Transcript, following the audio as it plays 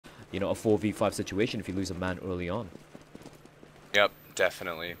you know, a 4v5 situation if you lose a man early on. Yep,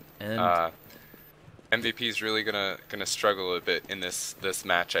 definitely. And MVP is really gonna struggle a bit in this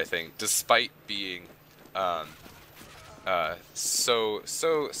match, I think, despite being um,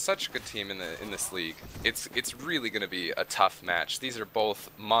 such a good team in this league. It's really gonna be a tough match. These are both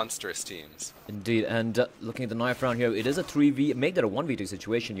monstrous teams. indeed, and looking at the knife round here, it is a 3v, make that a 1v2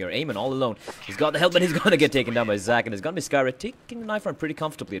 situation here. Eamon all alone. He's got the help, but he's going to get taken down by Zach, and it's going to be Skyred taking the knife round pretty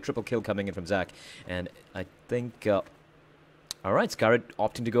comfortably. A triple kill coming in from Zach, and I think, alright, Skyred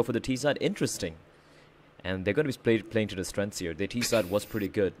opting to go for the T side. Interesting. And they're going to be playing to the strengths here. The T side was pretty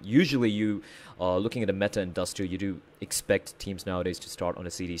good. Usually you, looking at a meta in Dust 2, you do expect teams nowadays to start on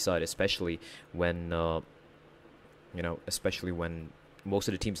the CD side, especially when, you know, especially when most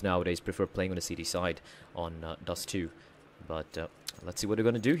of the teams nowadays prefer playing on the CD side on Dust 2. But let's see what they're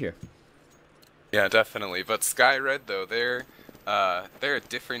going to do here. Yeah, definitely. But Skyred, though, they're a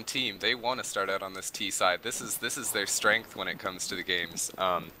different team. They want to start out on this T side. This is their strength when it comes to the games.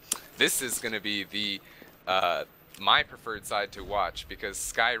 This is going to be the my preferred side to watch, because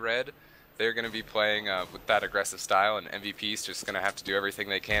Skyred, they're going to be playing with that aggressive style, and MVP's just going to have to do everything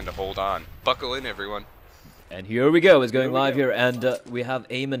they can to hold on. Buckle in, everyone. And here we go. It's going live here, and we have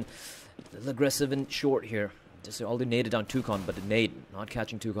Eamon, a little aggressive and short here. Just all the naded down Toucan, but the nade not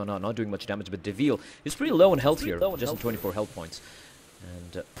catching Toucan out, not doing much damage. But Deville is pretty low in health here, just in 24 health points.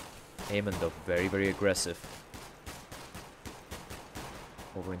 And Eamon, though, very, very aggressive.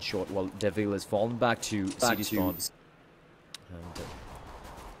 Over in short, while Deville has fallen back to CD spawn. And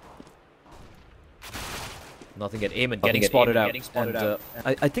nothing at Eamon getting spotted out.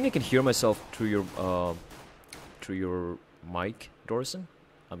 I think I can hear myself through your mic, Dorison.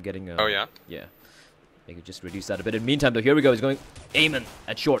 I'm getting oh yeah? Yeah. I could just reduce that a bit. In the meantime, though, here we go. He's going Eamon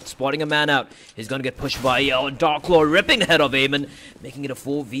at short, spotting a man out. He's going to get pushed by Dark Lord, ripping the head of Eamon, making it a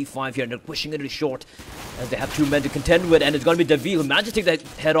 4v5 here, and they're pushing it to short as they have two men to contend with, and it's going to be Deville who manages to take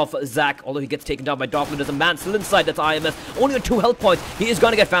the head off Zach, although he gets taken down by Dark Lord. There's a man still inside, that's IMS, only on 2 health points. He is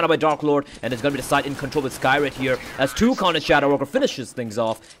going to get found out by Dark Lord, and it's going to be the side in control with Skyred here, as Toucan and Shadow Walker finishes things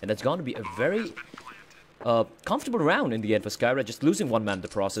off, and it's going to be a very comfortable round in the end for Skyred, just losing one man in the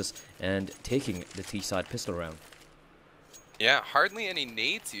process and taking the T-side pistol round. Yeah, hardly any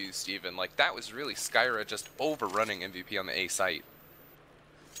nades used even. Like, that was really Skyred just overrunning MVP on the A site.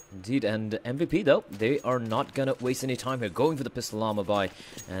 Indeed, and MVP, though, they are not going to waste any time here, going for the pistol armor buy,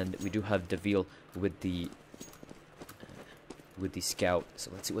 and we do have Deville with the scout.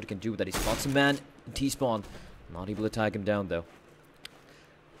 So let's see what he can do with that. He spots a man in T-spawn. Not able to tag him down, though.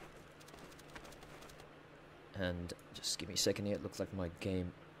 And just give me a second here. It looks like my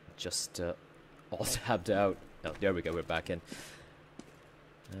game just all tabbed out. Oh, there we go. We're back in.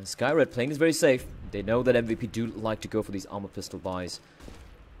 Skyred playing is very safe. They know that MVP do like to go for these armor pistol buys.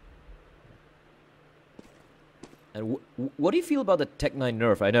 And what do you feel about the Tech 9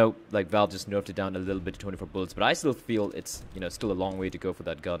 nerf? I know, like, Valve just nerfed it down a little bit to 24 bullets, but I still feel it's, you know, still a long way to go for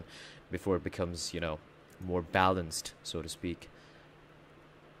that gun before it becomes, you know, more balanced, so to speak.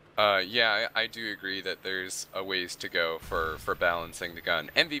 Yeah, I do agree that there's a ways to go for balancing the gun.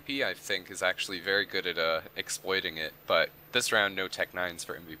 MVP, I think, is actually very good at exploiting it, but this round, no Tech 9s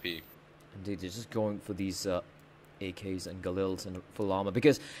for MVP. Indeed, they're just going for these AKs and Galils and full armor,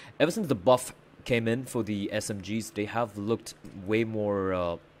 because ever since the buff came in for the SMGs, they have looked way more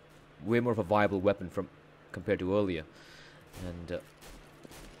of a viable weapon compared to earlier. And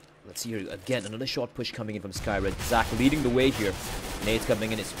let's see here again, another short push coming in from Skyred. Zach leading the way here. Nade's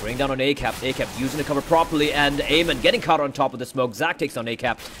coming in, it's spraying down on ACAP. ACAP using the cover properly, and Eamon getting caught on top of the smoke. Zach takes on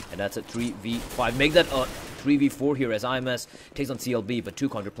ACAP, and that's a 3v5. Make that a 3v4 here as IMS takes on CLB, but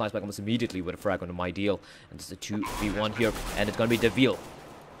Toucan replies back almost immediately with a frag on my deal. And it's a 2v1 here, and it's going to be Deville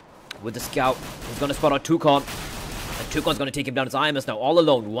with the scout. He's going to spot out Toucan. And Toucan's going to take him down. It's IMS now all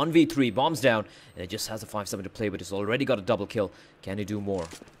alone. 1v3, bombs down. And it just has a 5-7 to play, but it's already got a double kill. Can he do more?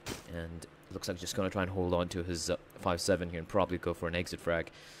 And looks like he's just going to try and hold on to his 5-7 here and probably go for an exit frag.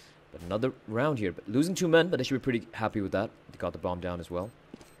 But another round here. But losing 2 men, but they should be pretty happy with that. They got the bomb down as well.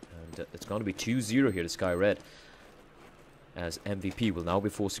 And it's going to be 2-0 here to Skyred, as MVP will now be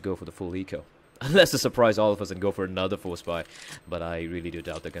forced to go for the full eco. Unless they surprise all of us and go for another force buy. But I really do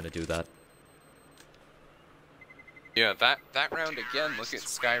doubt they're going to do that. Yeah, that round again, look at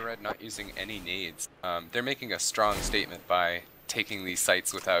Skyred not using any nades. They're making a strong statement by taking these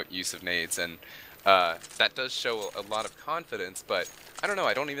sites without use of nades, and that does show a lot of confidence, but I don't know,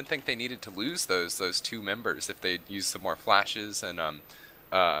 I don't even think they needed to lose those 2 members if they'd used some more flashes and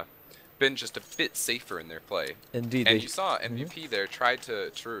been just a bit safer in their play. Indeed. And you saw MVP there tried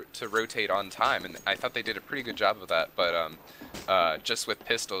to rotate on time, and I thought they did a pretty good job of that. But just with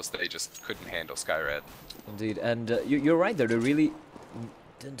pistols, they just couldn't handle Skyred. Indeed, and you're right there. They really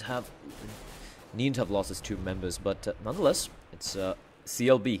needn't have lost his 2 members, but nonetheless, it's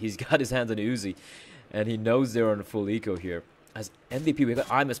CLB. He's got his hands on the Uzi, and he knows they're on a full eco here. As MVP, we got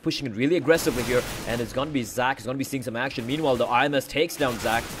IMS pushing it really aggressively here, and it's going to be Zach. He's going to be seeing some action. Meanwhile, the IMS takes down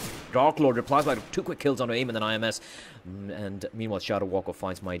Zach. Dark Lord replies by 2 quick kills on aim and then IMS. And meanwhile, Shadow Walker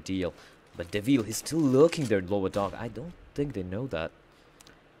finds my deal. But Deville, he's still lurking there in lower dark. I don't think they know that.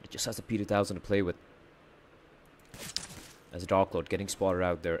 It just has a P2000 to play with. As Dark Lord getting spotted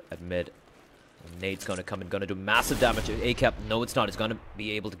out there at mid. And Nade's going to come and going to do massive damage. ACAP, no it's not. It's going to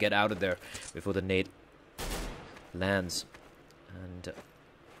be able to get out of there before the nade lands. And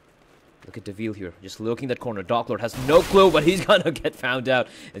look at Deville here, just looking that corner. Dark Lord has no clue, but he's gonna get found out.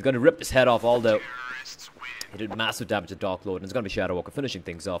 He's gonna rip his head off, although he did massive damage to Dark Lord. And it's gonna be Shadow Walker finishing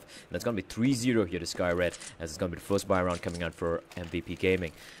things off. And it's gonna be 3-0 here to Skyred, as it's gonna be the first buy round coming out for MVP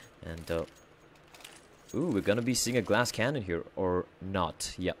Gaming. And ooh, we're gonna be seeing a glass cannon here, or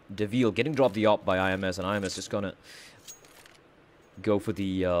not. Yeah, Deville getting dropped the op by IMS, and IMS just gonna go for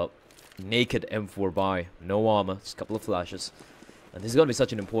the naked M4 buy. No armor, just a couple of flashes. And this is going to be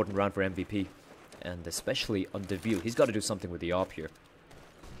such an important round for MVP. And especially on Deville. He's got to do something with the AWP here.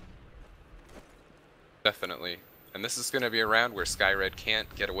 Definitely. And this is going to be a round where Skyred can't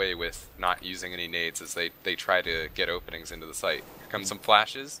get away with not using any nades as they try to get openings into the site. Here comes some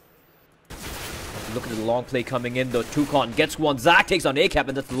flashes. Look at the long play coming in though. Toucan gets one. Zach takes on ACAP,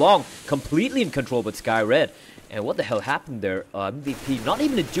 and that's long. Completely in control with Skyred. And what the hell happened there? MVP not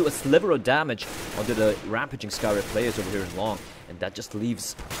even to do a sliver of damage onto the rampaging Skyred players over here in long. And that just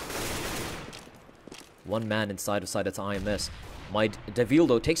leaves 1 man inside of side. That's IMS. My Deville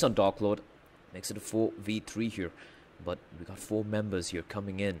though takes on Dark Lord. Makes it a 4v3 here. But we got 4 members here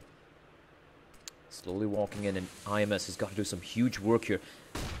coming in. Slowly walking in, and IMS has got to do some huge work here.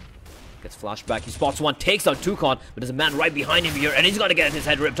 Gets flashed back. He spots one, takes out Toucan, but there's a man right behind him here, and he's gonna get his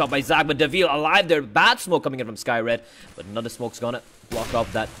head ripped off by Zach. But Deville alive there. Bad smoke coming in from Skyred, but another smoke's gonna block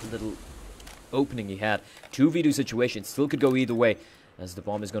off that little opening he had. 2v2 situation, still could go either way, as the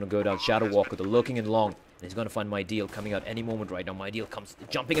bomb is gonna go down. Shadow Walker, the looking in long, and he's gonna find My Deal coming out any moment right now. My Deal comes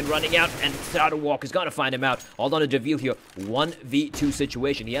jumping and running out, and Shadow Walker's gonna find him out. All down to Deville here. 1v2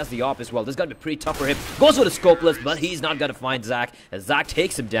 situation. He has the AWP as well. This is gonna be pretty tough for him. Goes with a scopeless, but he's not gonna find Zach, as Zach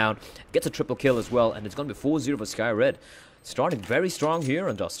takes him down. Gets a triple kill as well, and it's gonna be 4-0 for Skyred. Starting very strong here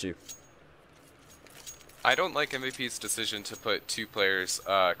on Dust 2. I don't like MVP's decision to put 2 players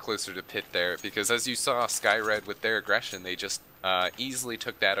closer to pit there, because as you saw, Skyred with their aggression, they just easily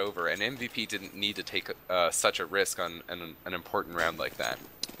took that over, and MVP didn't need to take such a risk on an important round like that.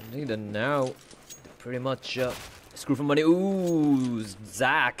 Indeed, and now pretty much screw for money. Ooh,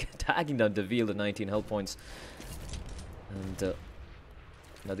 Zach tagging down Deville at 19 health points. And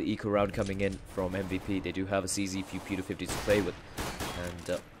another eco round coming in from MVP. They do have a CZ few P250s to play with.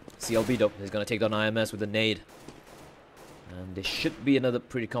 And CLB though is going to take down IMS with a nade. And this should be another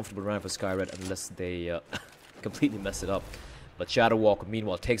pretty comfortable round for Skyred, unless they completely mess it up. But Shadow Walker,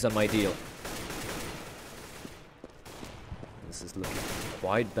 meanwhile, takes on My Deal. This is looking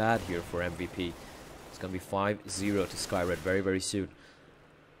quite bad here for MVP. It's going to be 5-0 to Skyred very, very soon.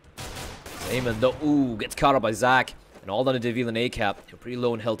 Eamon though, ooh, gets caught up by Zach. And all down to Deville and ACAP. They're pretty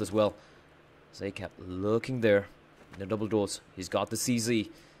low in health as well. So ACAP looking there in the double doors. He's got the CZ.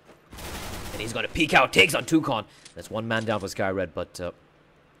 And he's going to peek out, takes on Toucan. That's 1 man down for Skyred, but they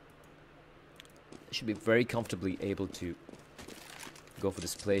should be very comfortably able to go for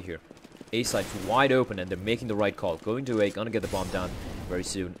this play here. A side's wide open, and they're making the right call. Going to A, going to get the bomb down very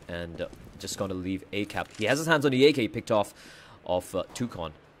soon, and just going to leave ACAP. He has his hands on the AK he picked off of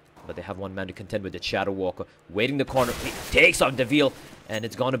Toucan, but they have 1 man to contend with. The Shadow Walker waiting the corner. He takes on Deville, and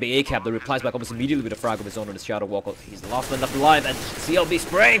it's going to be ACAP that replies back almost immediately with a frag of his own on the Shadow Walker. He's the last man left alive, and CLB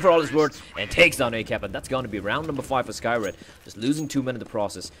spraying for all his worth, and takes down ACAP, and that's going to be round number 5 for Skyred. Just losing 2 men in the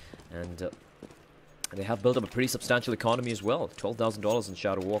process, and they have built up a pretty substantial economy as well. $12,000 in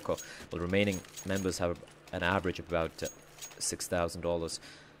Shadow Walker. While the remaining members have an average of about $6,000.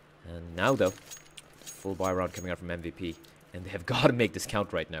 And now, though, full buy round coming out from MVP. And they have got to make this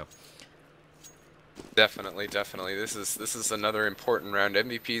count right now. Definitely, definitely. This is another important round.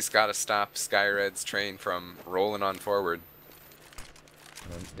 MVP's got to stop Skyred's train from rolling on forward.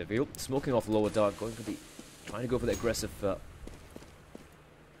 Deville smoking off lower dark, trying to go for the aggressive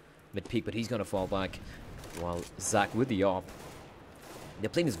mid-peak, but he's going to fall back, while Zach with the AWP. They're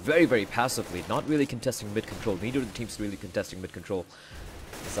playing this very, very passively, not really contesting mid-control. Neither of the teams really contesting mid-control.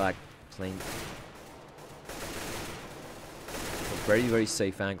 Zach playing a very, very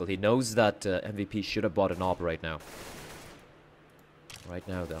safe angle. He knows that MVP should have bought an AWP right now. Right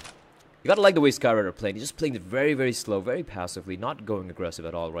now, though. You gotta like the way Skyred are playing. He's just playing it very, very slow, very passively, not going aggressive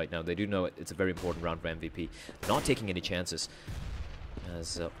at all right now. They do know it's a very important round for MVP. Not taking any chances.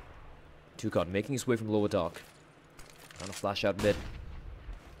 As Toucan making his way from lower dock. Trying to flash out mid.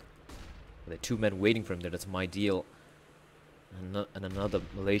 There are two men waiting for him there. That's my deal. And another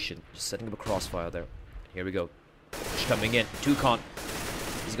Malaysian just setting up a crossfire there. Here we go. Push coming in. Toucan.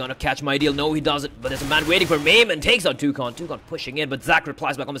 He's gonna catch my deal. No, he doesn't. But there's a man waiting for him and takes on Toucan. Toucan pushing in, but Zach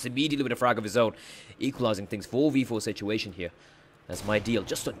replies back almost immediately with a frag of his own. Equalizing things. 4v4 situation here. That's my deal.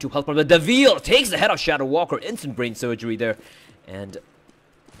 Just on 2 health from the Deville. Takes the head of Shadow Walker. Instant brain surgery there. And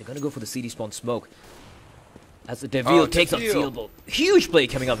they're gonna go for the CD spawn smoke. As the Deville takes on Sealable. Huge play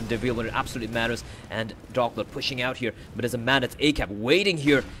coming up from Deville when it absolutely matters. And Dark Lord pushing out here. But there's a man that's ACAP waiting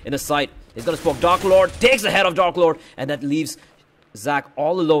here in the site. He's gonna smoke Dark Lord. Takes the head of Dark Lord. And that leaves Zach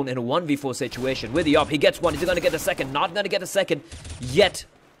all alone in a 1v4 situation with the up. He gets one. He's going to get the second. Not going to get the second yet.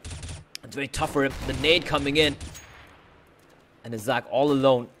 It's very tough for him. The nade coming in. And it's Zach all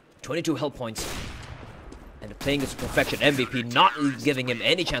alone. 22 health points. And playing this perfection. MVP not giving him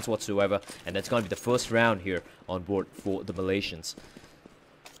any chance whatsoever. And that's going to be the first round here on board for the Malaysians.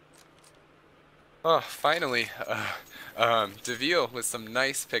 Oh, finally. Deville with some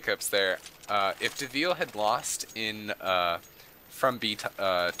nice pickups there. If Deville had lost in... from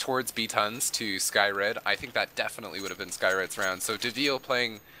towards B-Tons to Skyred, I think that definitely would have been Skyred's round. So Deville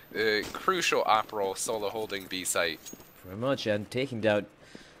playing the crucial op role, solo holding B site. Very much, and taking on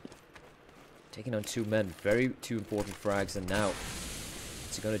 2 men. Two important frags, and now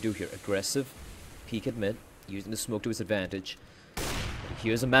what's he gonna do here? Aggressive, peek at mid, using the smoke to his advantage.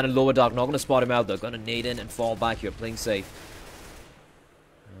 Here's a man in lower dock, not gonna spot him out though. Gonna nade in and fall back here, playing safe.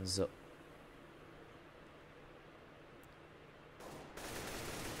 As,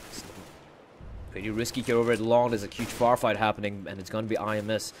 pretty risky here over at long. There's a huge far fight happening, and it's going to be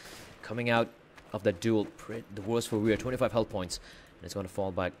IMS coming out of that duel. The worst for Weir, 25 health points, and it's going to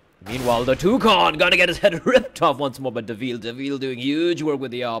fall back. Meanwhile, the Toucan going to get his head ripped off once more by Deville. Deville doing huge work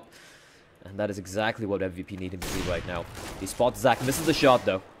with the op, and that is exactly what MVP need him to do right now. He spots Zach, misses the shot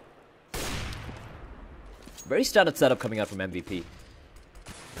though. Very standard setup coming out from MVP.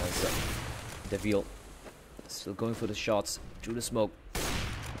 As Deville still going for the shots through the smoke.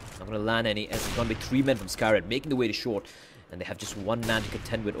 Not going to land any, as it's going to be 3 men from Skyred making the way to short, and they have just 1 man to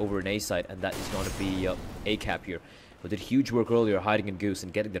contend with over an A side, and that is going to be ACAP here. But did huge work earlier hiding in Goose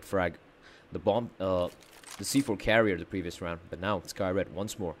and getting that frag. The bomb, the C4 carrier the previous round, but now Skyred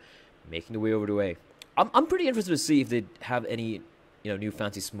once more making the way over to A. I'm pretty interested to see if they have any new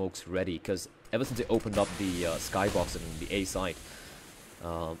fancy smokes ready, because ever since they opened up the skybox and the A side,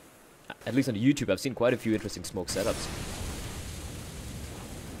 at least on YouTube, I've seen quite a few interesting smoke setups.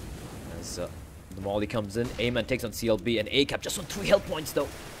 As the Molly comes in, A-Man takes on CLB, and ACAP just on 3 health points though.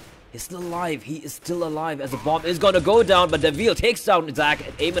 He's still alive. He is still alive as the bomb is going to go down, but Deville takes down Zach,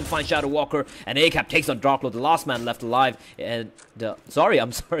 and A-Man finds Shadow Walker, and ACAP takes on Darklord, the last man left alive. And I'm sorry,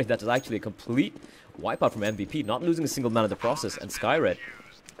 that is actually a complete wipeout from MVP, not losing a single man in the process. And Skyred,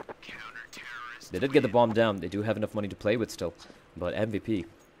 they did get the bomb down. They do have enough money to play with still, but MVP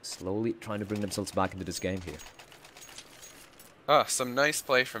slowly trying to bring themselves back into this game here. Some nice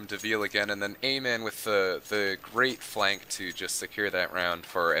play from Deville again, and then A-Man with the great flank to just secure that round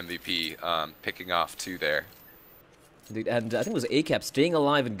for MVP, picking off 2 there. And I think it was ACAP staying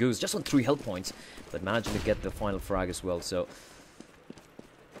alive in Goose, just on 3 health points, but managing to get the final frag as well. So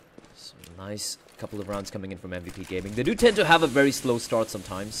nice couple of rounds coming in from MVP Gaming. They do tend to have a very slow start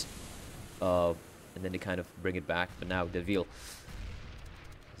sometimes, and then they kind of bring it back. But now Deville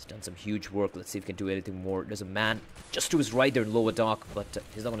has done some huge work. Let's see if he can do anything more. There's a man just to his right there in lower dock, but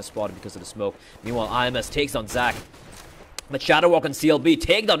he's not going to spot him because of the smoke. Meanwhile, IMS takes on Zach. But Shadowwalk and CLB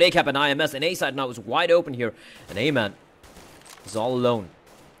take down ACAP and IMS, and A side now is wide open here. And A-Man is all alone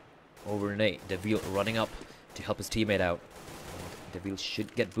over in A. Deville running up to help his teammate out. And Deville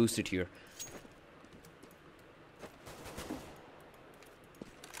should get boosted here.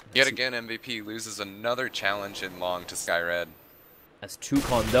 Yet again, MVP loses another challenge in long to Skyred. As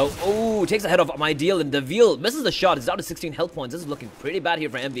Toucan though, oh, takes the head off my deal, and Deville misses the shot. It's down to 16 health points. This is looking pretty bad here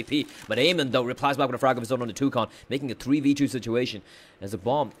for MVP. But Eamon though replies back with a frag of his own on the Toucan, making a 3v2 situation. As the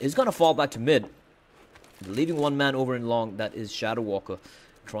bomb is going to fall back to mid, leaving 1 man over in long. That is Shadow Walker,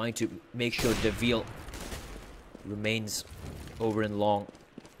 trying to make sure Deville remains over in long.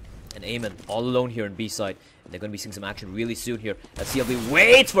 And Eamon all alone here in B side. They're going to be seeing some action really soon here. As CLB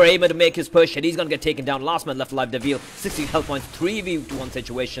waits for Eamon to make his push, and he's going to get taken down. Last man left alive, Deville. 60 health points, 3v1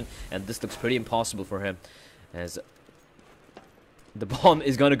 situation, and this looks pretty impossible for him. As the bomb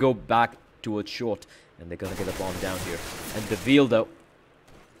is going to go back towards short, and they're going to get the bomb down here. And Deville, though,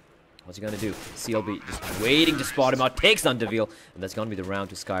 what's he going to do? CLB just waiting to spot him out, takes down Deville, and that's going to be the round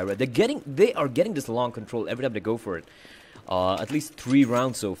to Skyred. They are getting this long control every time they go for it. At least 3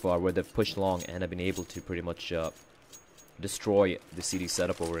 rounds so far where they've pushed long and have been able to pretty much destroy the CD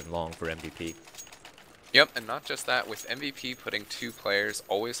setup over in long for MVP. Yep, and not just that, with MVP putting 2 players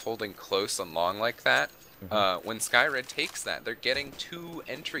always holding close on long like that, when Skyred takes that, they're getting 2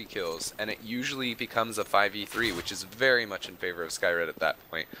 entry kills, and it usually becomes a 5v3, which is very much in favor of Skyred at that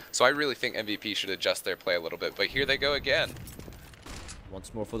point. So I really think MVP should adjust their play a little bit, but here they go again.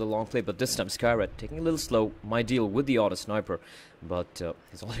 Once more for the long play, but this time Skyred taking a little slow. My deal with the auto sniper, but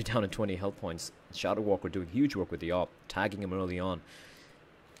he's already down at 20 health points. Shadow Walker doing huge work with the op, tagging him early on.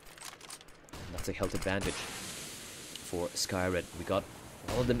 And that's a health advantage for Skyred. We got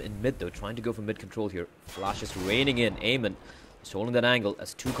all of them in mid though, trying to go for mid control here. Flash is raining in. Eamon is holding that angle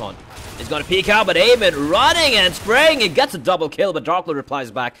as Toucan is going to peek out, but Eamon running and spraying. It gets a double kill, but Dark Lord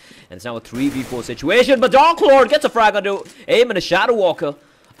replies back, and it's now a 3v4 situation. But Dark Lord gets a frag onto Eamon, a Shadow Walker.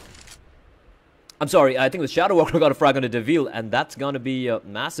 I'm sorry, I think it was Shadow Walker got a frag onto Deville, and that's going to be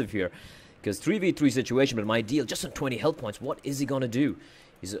massive here. Because 3v3 situation, but my deal just on 20 health points. What is he going to do?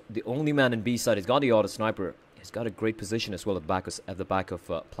 He's the only man in B side. He's got the auto sniper. He's got a great position as well at the back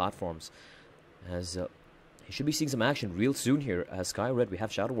of platforms. As he should be seeing some action real soon here. As Skyred, we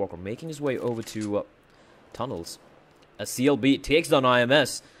have Shadow Walker making his way over to tunnels. As CLB takes down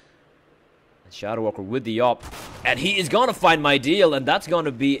IMS. And Shadow Walker with the op. And he is going to find my deal. And that's going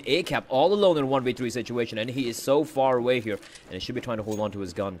to be ACAP all alone in a 1v3 situation. And he is so far away here. And he should be trying to hold on to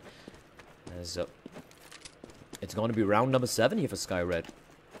his gun. As it's going to be round number 7 here for Skyred.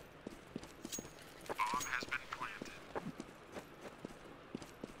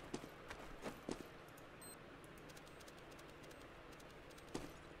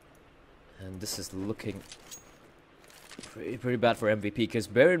 And this is looking pretty bad for MVP, because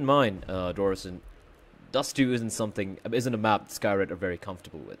bear in mind, Dorison, Dust 2 isn't a map Skyred are very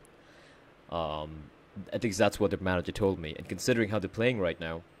comfortable with. I think that's what their manager told me, and considering how they're playing right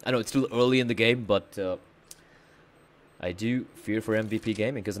now, I know it's still early in the game, but I do fear for MVP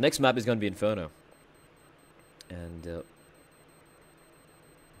gaming, because the next map is going to be Inferno. And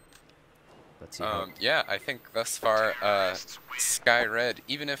let's see. Yeah, I think thus far, Skyred,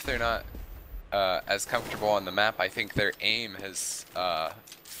 even if they're not as comfortable on the map, I think their aim has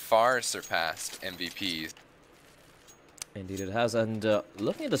far surpassed MVP's. Indeed it has, and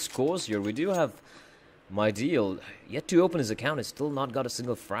looking at the scores here, we do have My Deal yet to open his account. Has still not got a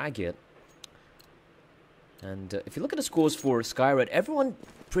single frag yet. And if you look at the scores for Skyred, everyone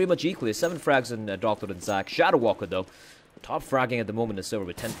pretty much equally. 7 frags in Doctor and Zach. Shadow Walker, though, top fragging at the moment in the server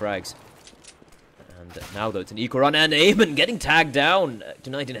with 10 frags. And now, though, it's an eco run. And Eamon getting tagged down to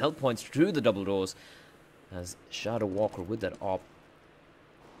 19 health points through the double doors. As Shadow Walker with that op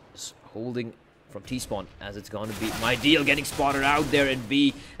is holding from T-spawn, as it's going to be My Deal getting spotted out there in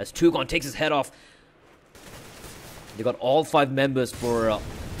B. As Toucan takes his head off. They got all 5 members for...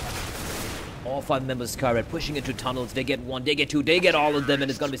 all 5 members of Skyred pushing into tunnels. They get 1, they get 2, they get all of them,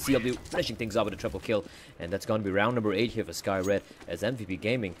 and it's going to be CLB finishing things up with a triple kill. And that's going to be round number 8 here for Skyred. As MVP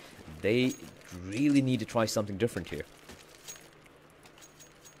Gaming, they really need to try something different here.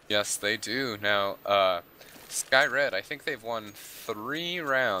 Yes, they do. Now, Skyred, I think they've won 3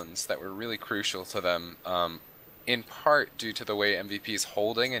 rounds that were really crucial to them, in part due to the way MVP's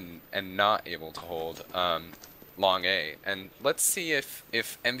holding and not able to hold long A. And let's see if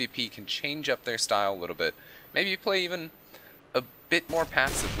MVP can change up their style a little bit. Maybe play even a bit more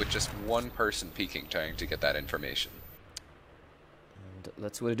passive with just 1 person peeking, trying to get that information. And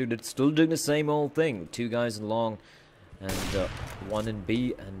that's what I do. They're still doing the same old thing. 2 guys in long and 1 in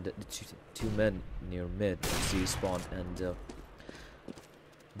B, and 2 men near mid. See spawn, and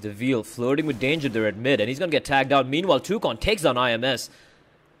Deville flirting with danger there at mid, and he's gonna get tagged out. Meanwhile, Toucan takes down IMS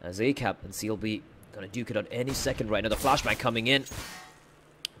as ACAP and CLB gonna duke it out any second right now. The flashbang coming in,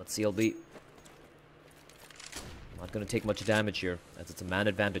 but CLB not gonna take much damage here, as it's a man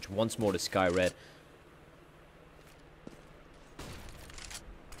advantage once more to Skyred.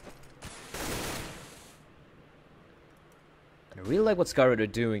 And I really like what Skyred are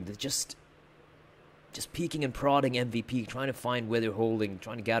doing. They're just peeking and prodding MVP, trying to find where they're holding,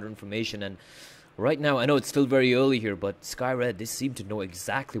 trying to gather information. And right now, I know it's still very early here, but Skyred, they seem to know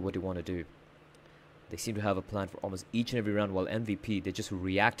exactly what they want to do. They seem to have a plan for almost each and every round, while MVP, they're just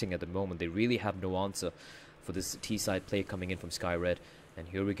reacting at the moment. They really have no answer. for this T side play coming in from Skyred. And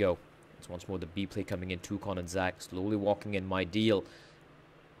here we go. It's once more the B play coming in. Toucan and Zach slowly walking in. My deal.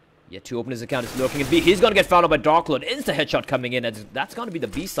 Yet to open his account is looking at B. He's going to get fouled out by Darklord. Insta headshot coming in. And that's going to be the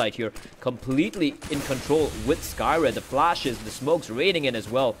B side here. Completely in control with Skyred. The flashes, the smokes raining in as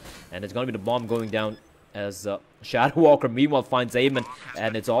well. And it's going to be the bomb going down as Shadow Walker meanwhile finds Eamon.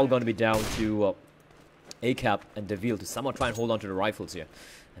 And it's all going to be down to ACAP and Deville to somehow try and hold on to the rifles here.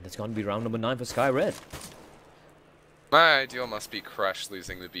 And it's going to be round number 9 for Skyred. My ideal must be Crush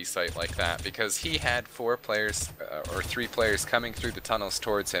losing the B site like that, because he had 4 players, or 3 players coming through the tunnels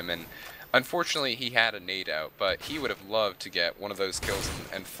towards him, and unfortunately he had a nade out, but he would have loved to get one of those kills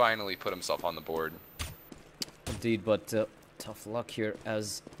and finally put himself on the board. Indeed, but tough luck here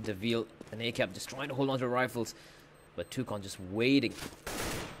as Deville and ACAP just trying to hold on to the rifles, but Toucan just waiting.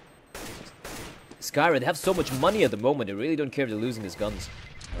 Skyred, they have so much money at the moment, they really don't care if they're losing his guns.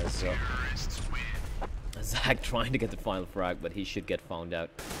 As Zach trying to get the final frag, but he should get found out.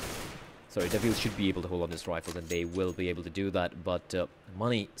 Sorry, Deville should be able to hold on this rifle, and they will be able to do that. But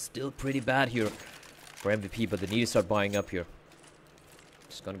money still pretty bad here for MVP, but they need to start buying up here.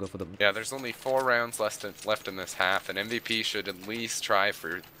 Just gonna go for the... Yeah, there's only 4 rounds left in this half, and MVP should at least try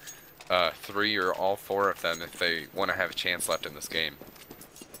for 3 or all 4 of them if they want to have a chance left in this game.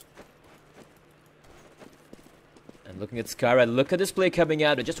 And looking at Skyred, look at this play coming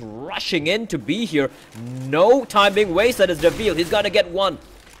out. They're just rushing in to be here. No time being wasted as Deville. He's going to get 1.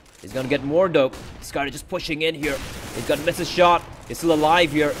 He's going to get more though. Skyred just pushing in here. He's going to miss his shot. He's still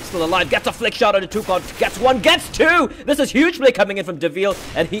alive here. He's still alive. Gets a flick shot on the Toucan. Gets 1. Gets 2. This is huge play coming in from Deville.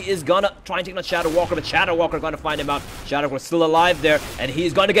 And he is going to try and take on Shadow Walker. But Shadow Walker going to find him out. Shadow Walker still alive there. And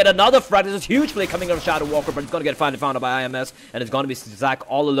he's going to get another frag. This is huge play coming in from Shadow Walker. But he's going to get found out by IMS. And it's going to be Zach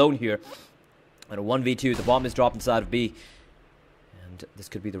all alone here. And a 1v2, the bomb is dropped inside of B. And this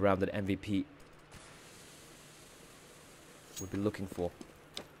could be the round that MVP would be looking for.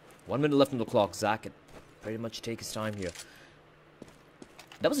 1 minute left on the clock. Zach can very much take his time here.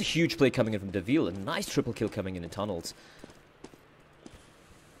 That was a huge play coming in from Deville. A nice triple kill coming in tunnels.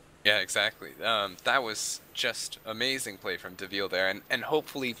 Yeah, exactly. That was just amazing play from Deville there. And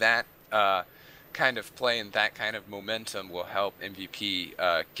hopefully that... kind of play and that kind of momentum will help MVP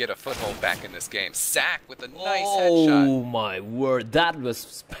get a foothold back in this game. Zach with a nice headshot. Oh my word, that was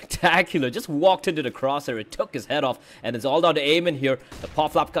spectacular. Just walked into the crosshair, it took his head off, and it's all down to Eamon here. The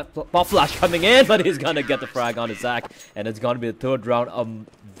pop flash coming in, but he's gonna get the frag on Zach, and it's gonna be the 3rd round.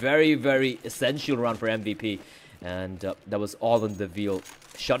 Very, very essential round for MVP, and that was all in the Deville,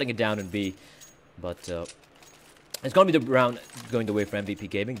 shutting it down in B, but it's going to be the round going the way for MVP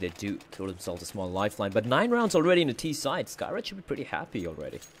Gaming. They do throw themselves a small lifeline. But 9 rounds already in the T side. Skyred should be pretty happy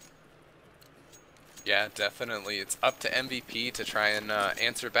already. Yeah, definitely. It's up to MVP to try and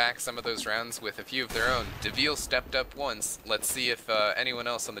answer back some of those rounds with a few of their own. Deville stepped up once. Let's see if anyone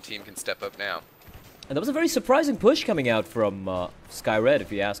else on the team can step up now. And that was a very surprising push coming out from Skyred,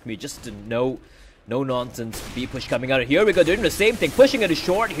 if you ask me. Just a no nonsense B push coming out. Here we go, doing the same thing. Pushing it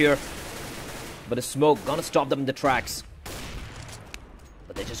short here. But the smoke gonna stop them in the tracks.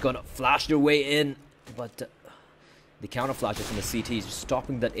 But they're just gonna flash their way in. But the counter flashes from the CTs just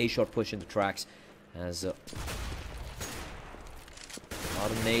stopping that A-shot push in the tracks. As a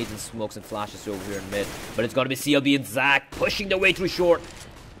lot of nades and smokes and flashes over here in mid. But it's gonna be CLB and Zach pushing their way through short.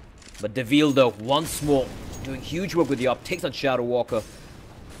 But Deville though, once more, doing huge work with the up. Takes on Shadow Walker.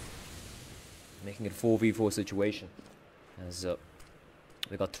 Making it a 4v4 situation. As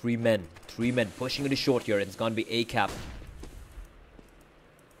we got 3 men pushing into short here, and it's gonna be ACAP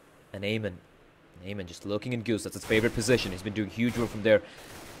and Eamon. Eamon just looking in Goose. That's his favorite position. He's been doing huge work from there.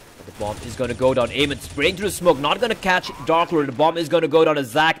 But the bomb is gonna go down. Eamon spraying through the smoke, not gonna catch Darklord. The bomb is gonna go down as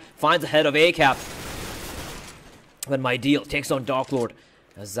Zach finds the head of ACAP. Then My Deal takes on Darklord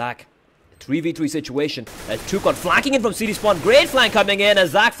as Zach. 3v3 situation as Toucan flanking in from CD spawn. Great flank coming in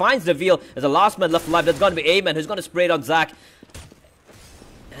as Zach finds Deville as the last man left alive. That's gonna be Eamon who's gonna spray it on Zach.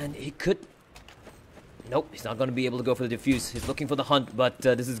 And he could... Nope, he's not going to be able to go for the defuse. He's looking for the hunt, but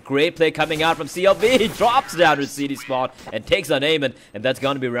this is great play coming out from CLB. He drops down to CD spawn and takes on Eamon. And that's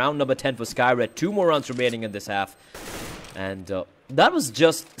going to be round number 10 for Skyred. 2 more rounds remaining in this half. And that was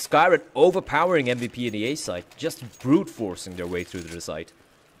just Skyred overpowering MVP in the A side. Just brute forcing their way through the site.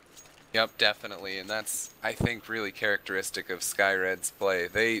 Yep, definitely, and that's, I think, really characteristic of Skyred's play.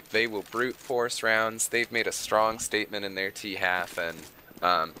 They will brute force rounds. They've made a strong statement in their T half, and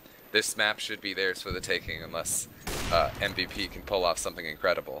this map should be theirs for the taking unless MVP can pull off something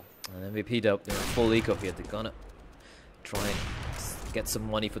incredible. And MVP, though, they're in full eco here. They're gonna try and get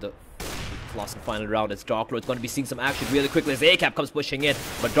some money for the last and final round as Darklord's going to be seeing some action really quickly as ACAP comes pushing in,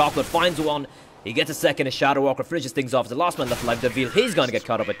 but Darklord finds one He gets a second, and Shadow Walker finishes things off. The last man left alive, Deville. He's going to get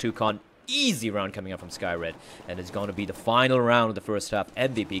caught up at Toucan. Easy round coming up from Skyred. And it's going to be the final round of the first half.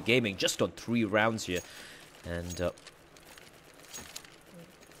 MVP Gaming just on 3 rounds here. And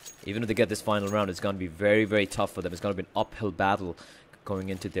even if they get this final round, it's going to be very, very tough for them. It's going to be an uphill battle going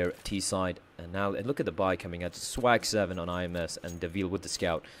into their T side. And now, and look at the buy coming out. Swag 7 on IMS and Deville with the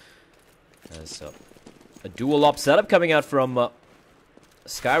scout. As a dual op setup coming out from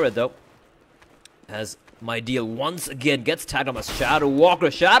Skyred, though. As My Deal once again gets tagged on by Shadow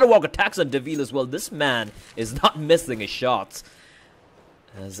Walker. Shadow Walker attacks on Deville as well. This man is not missing his shots.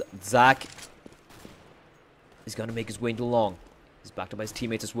 As Zach is going to make his way into long. He's backed up by his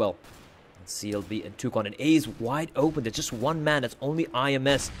teammates as well. And CLB and Toucan. And A is wide open. There's just one man. That's only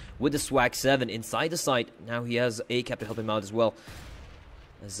IMS with the Swag 7 inside the site. Now he has A-Cap to help him out as well.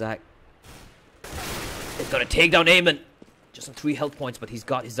 As Zach is going to take down Eamon. Just on 3 health points, but he's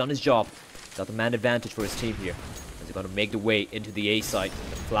done his job. Got the man advantage for his team here. As they're going to make the way into the A side.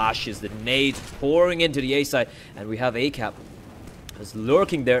 The flashes, the nades pouring into the A side. And we have A-Cap who's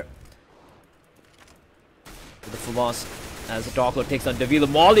lurking there. With the Famas. As the Dark Lord takes on Deville.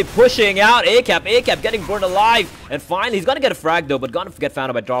 Molly pushing out A-Cap getting burned alive. And finally, he's going to get a frag though, but going to get found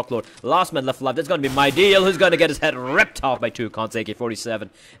out by Dark Lord. Last man left alive. That's going to be My Deal, who's going to get his head ripped off by Toucan's AK-47.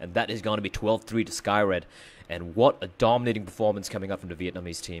 And that is going to be 12-3 to Skyred. And what a dominating performance coming up from the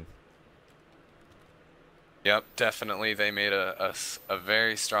Vietnamese team. Yep, definitely. They made a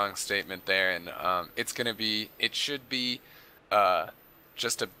very strong statement there. And it should be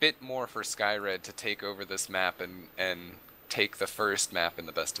just a bit more for Skyred to take over this map and take the first map in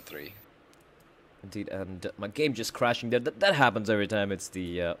the best of 3. Indeed, and my game just crashing there. That happens every time it's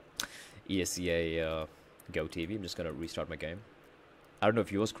the ESEA Go TV. I'm just going to restart my game. I don't know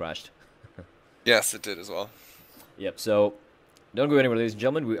if yours crashed. Yes, it did as well. Yep, so don't go anywhere, ladies and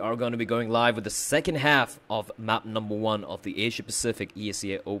gentlemen. We are going to be going live with the second half of map number 1 of the Asia Pacific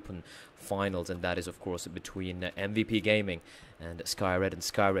ESEA Open Finals, and that is, of course, between MVP Gaming and Skyred. And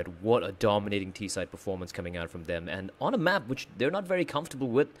Skyred, what a dominating T-side performance coming out from them, and on a map which they're not very comfortable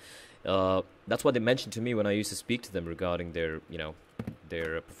with. That's what they mentioned to me when I used to speak to them regarding their,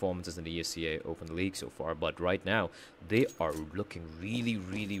 their performances in the ESEA Open League so far. But right now, they are looking really,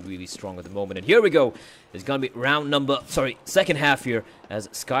 really, really strong at the moment. And here we go. It's going to be second half here as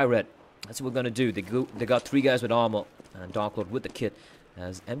Skyred. That's what we're going to do. They got 3 guys with armor and Dark Lord with the kit.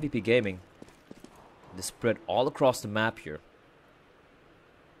 As MVP Gaming, they spread all across the map here.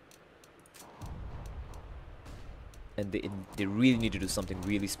 And they really need to do something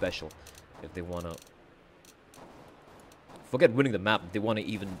really special if they want to forget winning the map. They want to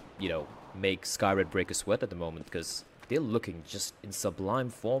even, make Skyred break a sweat at the moment, because they're looking just in sublime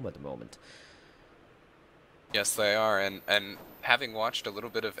form at the moment. Yes, they are, and having watched a little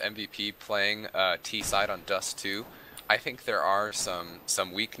bit of MVP playing T-side on Dust 2, I think there are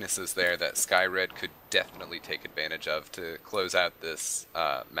some weaknesses there that Skyred could definitely take advantage of to close out this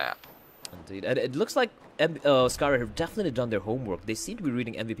map. Indeed, and it looks like Skyred have definitely done their homework. They seem to be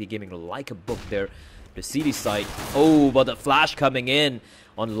reading MVP Gaming like a book there. The CD site. Oh, but the flash coming in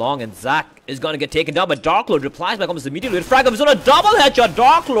on long, and Zach is going to get taken down, but Dark Lord replies back almost immediately with frag up. He's on a double headshot.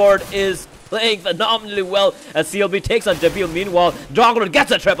 Dark Lord is playing phenomenally well as CLB takes on Deville. Meanwhile, Dark Lord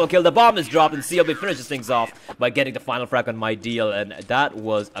gets a triple kill. The bomb is dropped, and CLB finishes things off by getting the final frag on My Deal, and that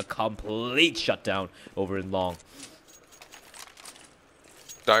was a complete shutdown over in long.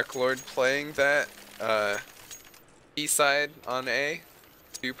 Dark Lord playing that E-side on A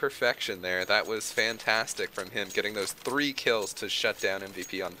to perfection there. That was fantastic from him, getting those 3 kills to shut down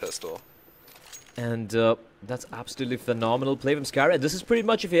MVP on pistol. And that's absolutely phenomenal play from Skyred. This is pretty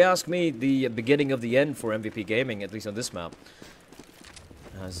much, if you ask me, the beginning of the end for MVP Gaming, at least on this map.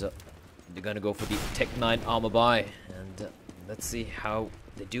 As they're going to go for the Tech 9 armor buy. And let's see how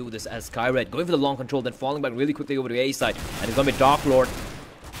they do this as Skyred going for the long control, then falling back really quickly over to A side. And it's going to be Dark Lord.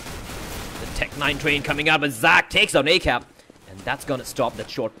 The Tech 9 train coming out, but Zach takes down A-Cap. And that's going to stop that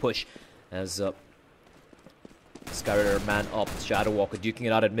short push as Skyred man up. Shadow Walker duking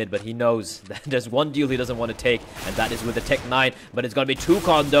it out at mid, but he knows that there's one deal he doesn't want to take, and that is with the Tech 9. But it's going to be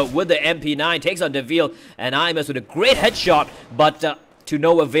Toucan, though, with the MP9. Takes on Deville, and IMS with a great headshot, but to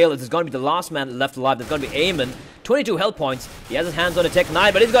no avail. It's going to be the last man left alive. That's going to be Eamon. 22 health points. He has his hands on the Tech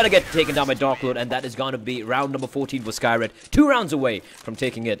 9, but he's going to get taken down by Dark Lord, and that is going to be round number 14 for Skyred. 2 rounds away from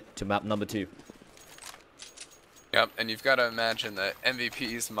taking it to map number 2. Yep, and you've got to imagine that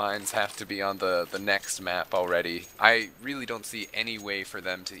MVP's minds have to be on the next map already. I really don't see any way for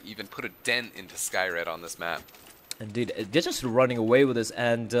them to even put a dent into Skyred on this map. Indeed, they're just running away with this,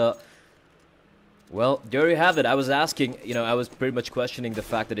 and Well, there you have it. I was asking, I was pretty much questioning the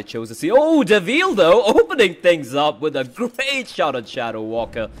fact that it chose to see. Oh, DeVille, though, opening things up with a great shot on Shadow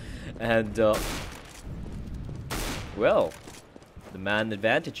Walker. And, well, the man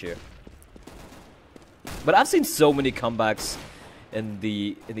advantage here. But I've seen so many comebacks in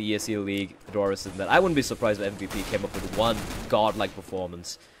the ESEA League, Doris, that I wouldn't be surprised if MVP came up with one godlike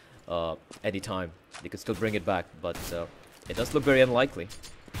performance anytime. They could still bring it back, but it does look very unlikely.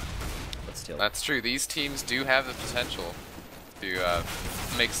 But still. That's true. These teams do have the potential to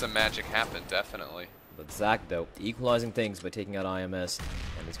make some magic happen, definitely. But Zach, though, equalizing things by taking out IMS,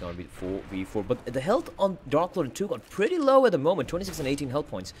 and it's going to be 4v4. But the health on Dark Lord and 2 got pretty low at the moment, 26 and 18 health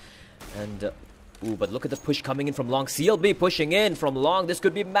points. And ooh, but look at the push coming in from long. CLB pushing in from long. This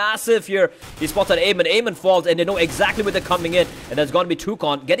could be massive here. He spots an Eamon. Eamon falls, and they know exactly where they're coming in. And that's going to be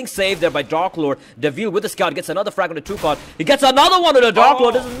Tukon getting saved there by Dark Lord. DeVille with the scout gets another frag on the Tukon. He gets another one on the Dark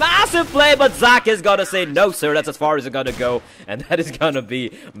Lord. This is massive play, but Zach is going to say, no, sir, that's as far as it's going to go. And that is going to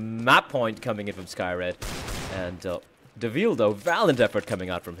be map point coming in from Skyred. And DeVille, though, valiant effort coming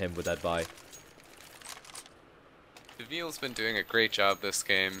out from him with that buy. DeVille's been doing a great job this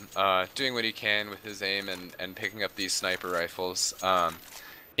game, doing what he can with his aim and picking up these sniper rifles.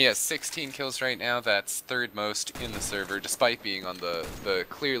 He has 16 kills right now. That's third most in the server, despite being on the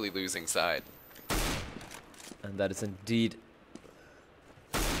clearly losing side. And that is indeed.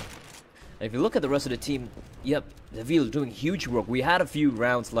 And if you look at the rest of the team, yep, DeVille doing huge work. We had a few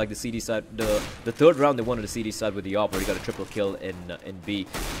rounds like the CD side, the third round they won on the CD side with the op where he got a triple kill in B.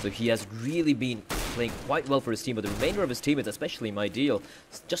 So he has really been playing quite well for his team, but the remainder of his teammates, especially my deal,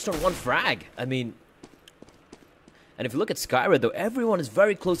 just on one frag. I mean, and if you look at Skyred, though, everyone is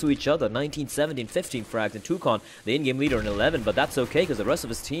very close to each other. 19, 17, 15 frags, and Tukon, the in-game leader, in 11, but that's okay because the rest of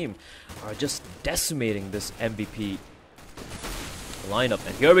his team are just decimating this MVP lineup.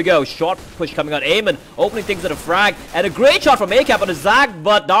 And here we go, short push coming out. Eamon opening things at a frag, and a great shot from ACAP on a Zach,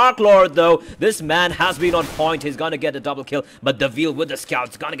 but Dark Lord, though, this man has been on point. He's gonna get a double kill, but DeVille with the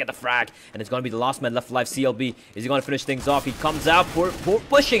scouts gonna get the frag, and it's gonna be the last man left alive. CLB, is he gonna finish things off? He comes out,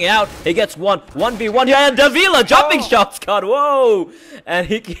 pushing out, he gets 1v1 here, and DeVille, a jumping shot, Scott, whoa, and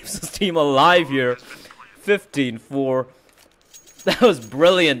he keeps his team alive here. 15-4. That was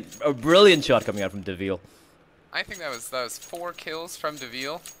brilliant, a brilliant shot coming out from DeVille. I think that was 4 kills from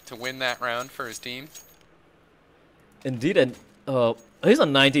DeVille to win that round for his team. Indeed, and he's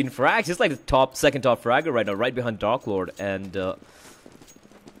on 19 frags. He's like the second top fragger right now, right behind Dark Lord. And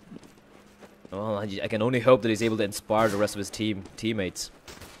well, I can only hope that he's able to inspire the rest of his teammates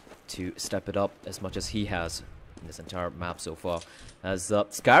to step it up as much as he has in this entire map so far. As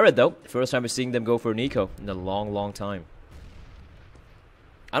Skyred, though, first time we're seeing them go for an eco in a long, long time.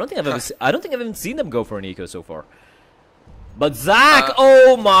 I don't think I've even seen them go for an eco so far. But Zach,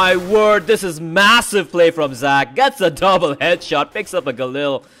 oh my word, this is massive play from Zach. Gets a double headshot, picks up a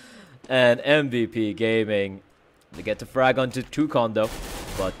Galil, and MVP Gaming. They get to frag onto Tukon though,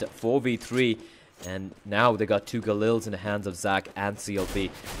 but 4v3, and now they got 2 Galils in the hands of Zach and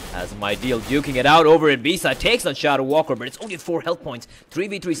CLP. As my deal duking it out over in B side, takes on Shadow Walker, but it's only 4 health points.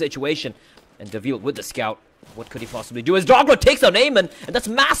 3v3 situation, and DeVille with the scout. What could he possibly do? As Dark Lord takes out Eamon, and that's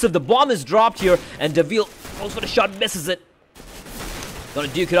massive. The bomb is dropped here, and DeVille goes for the shot, misses it. Gonna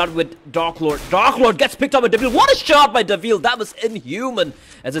duke it out with Dark Lord. Dark Lord gets picked up by DeVille. What a shot by DeVille! That was inhuman.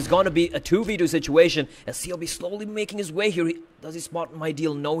 As it's gonna be a 2v2 situation, as CLB slowly making his way here. Does he spot my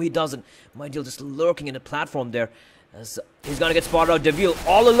deal? No, he doesn't. My deal just lurking in the platform there. As he's gonna get spotted out. DeVille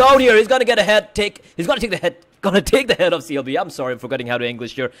all alone here. He's gonna get a head. He's gonna take the head. Gonna take the head of CLB. I'm sorry, I'm forgetting how to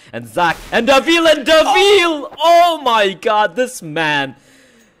English here. And Zach and DeVille and DeVille. Oh my God, this man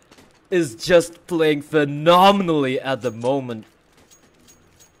is just playing phenomenally at the moment.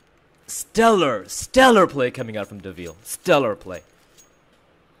 Stellar play coming out from DeVille. Stellar play.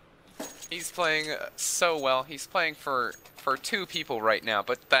 He's playing so well. He's playing for 2 people right now,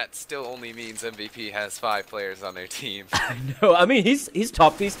 but that still only means MVP has 5 players on their team. I know. I mean, he's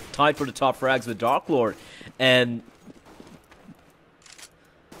top. He's tied for the top frags with Dark Lord, and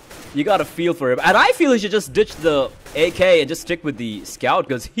you got to feel for him. And I feel he should just ditch the AK and just stick with the scout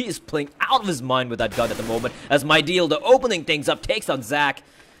because he is playing out of his mind with that gun at the moment. As my deal, the opening things up, takes on Zach.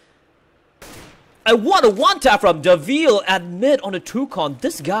 And what a one-tap from DeVille at mid on a Tukon.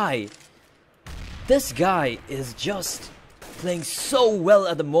 This guy is just playing so well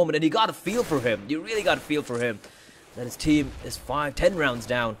at the moment, and you got to feel for him. You really got to feel for him. That his team is 10 rounds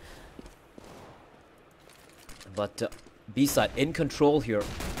down. But B-side in control here.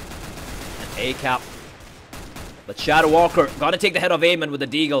 And A-cap. But Shadow Walker got to take the head of Eamon with the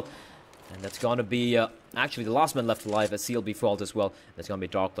deagle. And that's going to be actually the last man left alive as CLB falls as well. That's going to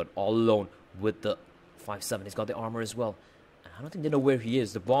be Darklord all alone with the 5-7. He's got the armor as well. I don't think they know where he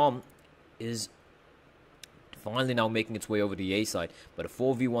is. The bomb is finally now making its way over the A side. But a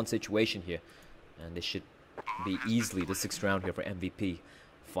 4v1 situation here. And this should be easily the 6th round here for MVP.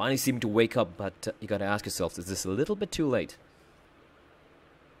 Finally seeming to wake up, but you got to ask yourselves, is this a little bit too late?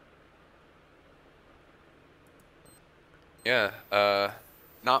 Yeah,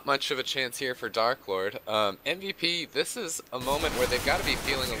 not much of a chance here for Darklord. MVP, this is a moment where they've got to be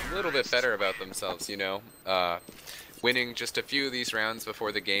feeling a little bit better about themselves, you know? Winning just a few of these rounds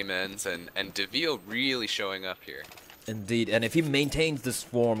before the game ends, and DeVille really showing up here. Indeed, and if he maintains this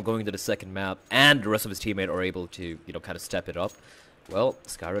form going to the second map, and the rest of his teammates are able to, you know, kind of step it up, well,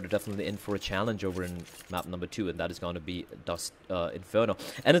 Skyred are definitely in for a challenge over in map number 2, and that is going to be Dust Inferno.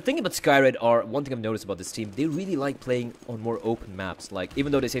 And the thing about Skyred are, one thing I've noticed about this team, they really like playing on more open maps. Like,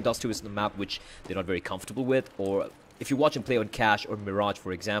 even though they say Dust 2 is the map which they're not very comfortable with, or if you watch them play on Cache or Mirage,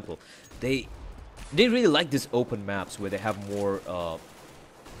 for example, they really like these open maps where they have more,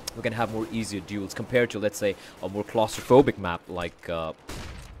 we can have more easier duels compared to, let's say, a more claustrophobic map like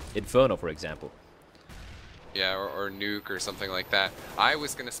Inferno, for example. Yeah, or Nuke or something like that. I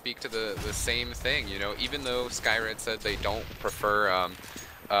was going to speak to the same thing, you know, even though Skyred said they don't prefer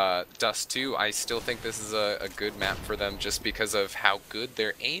Dust 2, I still think this is a good map for them just because of how good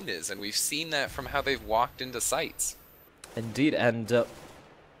their aim is, and we've seen that from how they've walked into sites. Indeed, and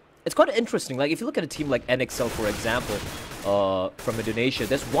it's quite interesting. Like, if you look at a team like NXL, for example, from Indonesia,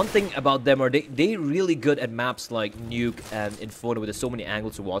 there's one thing about them, are they really good at maps like Nuke and Inferno, where there's so many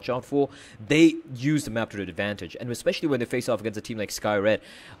angles to watch out for. They use the map to their advantage, and especially when they face off against a team like Skyred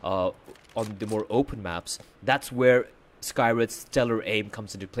on the more open maps, that's where Skyred's stellar aim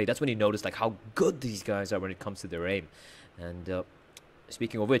comes into play. That's when you notice like how good these guys are when it comes to their aim. And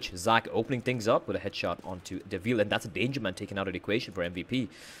speaking of which, Zach opening things up with a headshot onto DeVille, and that's a danger man taken out of the equation for MVP.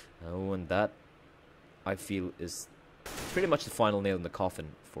 Oh, and that, I feel, is pretty much the final nail in the coffin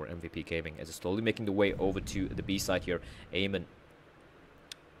for MVP Gaming, as it's slowly making the way over to the B side here. Eamon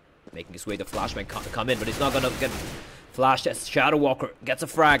making his way to Flashman come in, but he's not going to get flashed as Shadow Walker gets a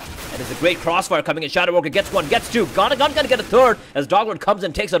frag, and it's a great crossfire coming in. Shadow Walker gets one, gets two, gonna get a third as Darklord comes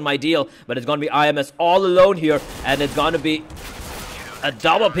and takes on my deal, but it's going to be IMS all alone here, and it's going to be a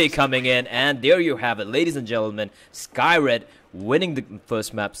double P coming in, and there you have it, ladies and gentlemen. Skyred winning the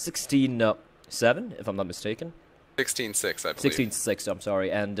first map 16-7, if I'm not mistaken. 16-6, I believe. 16-6, I'm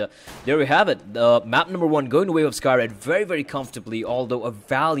sorry. And there we have it. Map number 1 going away with Skyred very, very comfortably, although a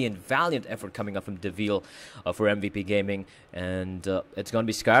valiant effort coming up from DeVille for MVP Gaming. And it's going to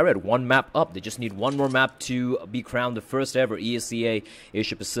be Skyred, 1 map up. They just need 1 more map to be crowned the first ever ESEA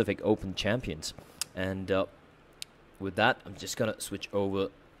Asia Pacific Open champions. And with that, I'm just going to switch over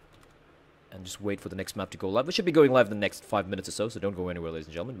and just wait for the next map to go live. We should be going live in the next 5 minutes or so don't go anywhere, ladies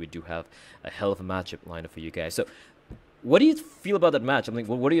and gentlemen. We do have a hell of a matchup lined up for you guys. So, what do you feel about that match? I mean,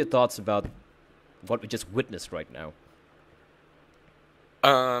 what are your thoughts about what we just witnessed right now?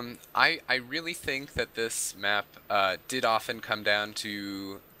 I really think that this map did often come down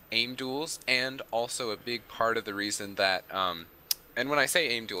to aim duels, and also a big part of the reason that, and when I say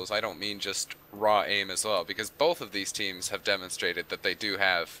aim duels, I don't mean just raw aim as well, because both of these teams have demonstrated that they do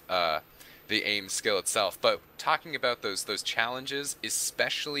have the aim skill itself. But talking about those challenges,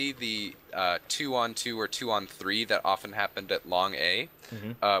 especially the 2-on-2 or 2-on-3 that often happened at Long A,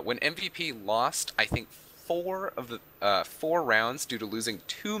 when MVP lost, I think 4 of the 4 rounds due to losing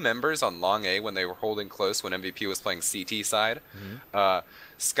 2 members on Long A when they were holding close when MVP was playing CT side.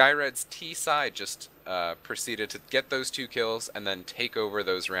 Skyred's T side just proceeded to get those 2 kills and then take over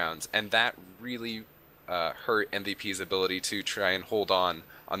those rounds, and that really hurt MVP's ability to try and hold on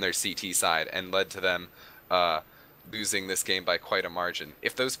their CT side, and led to them losing this game by quite a margin.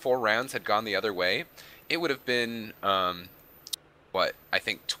 If those 4 rounds had gone the other way, it would have been what, I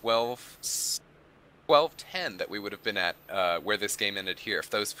think 12-10 that we would have been at where this game ended here. If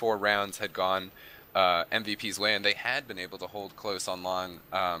those 4 rounds had gone MVP's way and they had been able to hold close on Long,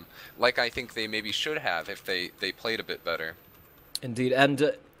 like I think they maybe should have if they played a bit better. Indeed,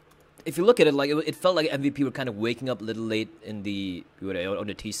 and if you look at it, like it felt like MVP were kind of waking up a little late in the on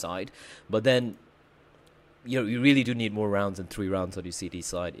the T side, but then you really do need more rounds than 3 rounds on the CT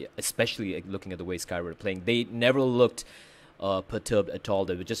side, especially looking at the way Skyred were playing. They never looked perturbed at all.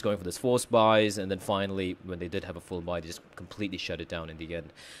 They were just going for this force buys, and then finally, when they did have a full buy, they just completely shut it down in the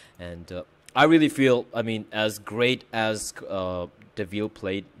end. And I really feel, I mean, as great as DeVille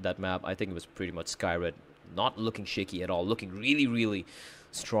played that map, I think it was pretty much Skyred not looking shaky at all, looking really, really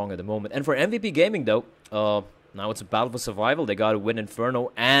strong at the moment. And for MVP Gaming, though, Now it's a battle for survival. They got to win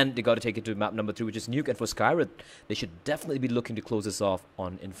Inferno, and they got to take it to map number 3, which is Nuke. And for Skyred, they should definitely be looking to close this off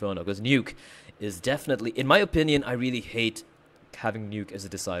on Inferno, because Nuke is definitely, in my opinion, I really hate having Nuke as a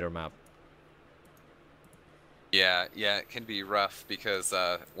decider map. Yeah, it can be rough because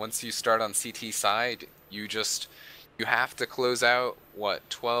once you start on CT side, you have to close out, what,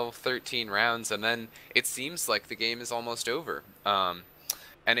 12, 13 rounds, and then it seems like the game is almost over.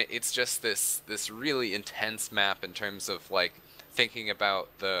 And it's just this really intense map in terms of like thinking about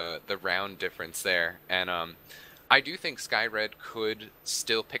the round difference there. And I do think Skyred could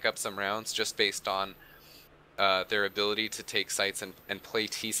still pick up some rounds just based on their ability to take sites and play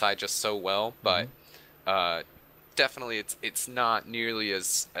T side just so well, but definitely it's not nearly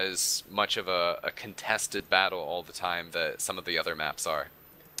as much of a contested battle all the time that some of the other maps are.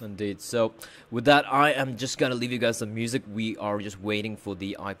 Indeed. So with that, I am just gonna leave you guys some music. We are just waiting for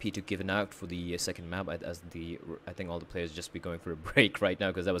the IP to give it out for the second map, I think all the players just be going for a break right now,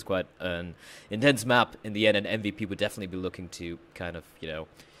 because that was quite an intense map in the end, and MVP would definitely be looking to kind of, you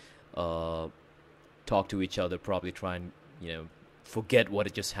know, talk to each other, probably try and, you know, forget what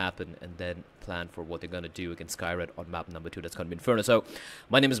had just happened, and then plan for what they're going to do against Skyred on map number 2. That's going to be Inferno. So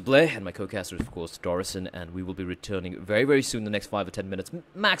my name is Blair, and my co-caster is, of course, Dorison, and we will be returning very, very soon, the next 5 or 10 minutes,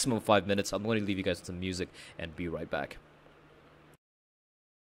 maximum 5 minutes. I'm going to leave you guys with some music and be right back.